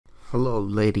Hello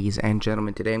ladies and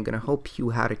gentlemen, today I'm going to help you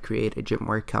how to create a gym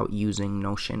workout using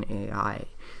Notion AI.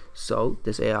 So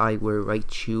this AI will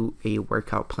write you a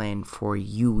workout plan for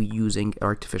you using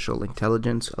artificial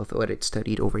intelligence of what it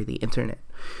studied over the internet.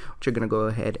 What you're going to go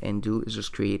ahead and do is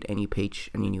just create any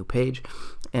new page,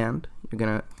 and you're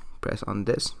going to press on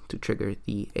this to trigger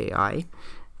the AI,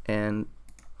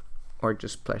 or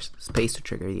just press space to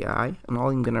trigger the AI, and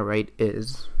all I'm going to write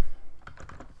is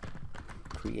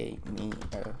create me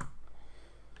a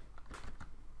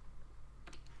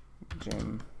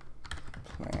gym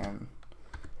plan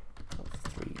of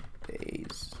 3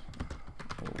 days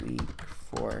a week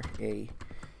for a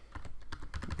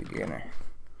beginner.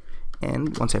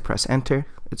 And once I press enter,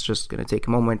 it's just going to take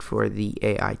a moment for the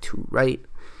AI to write,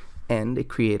 and it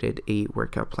created a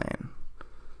workout plan.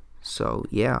 So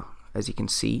yeah, as you can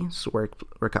see, it's a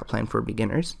workout plan for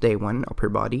beginners. Day 1, upper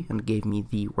body, and gave me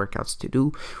the workouts to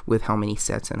do with how many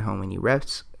sets and how many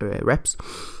reps.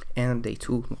 And day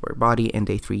 2, lower body, and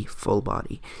day 3, full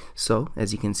body. So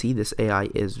as you can see, this AI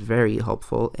is very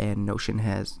helpful, and Notion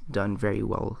has done very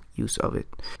well use of it.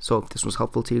 So if this was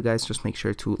helpful to you guys, just make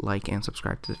sure to like and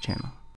subscribe to the channel.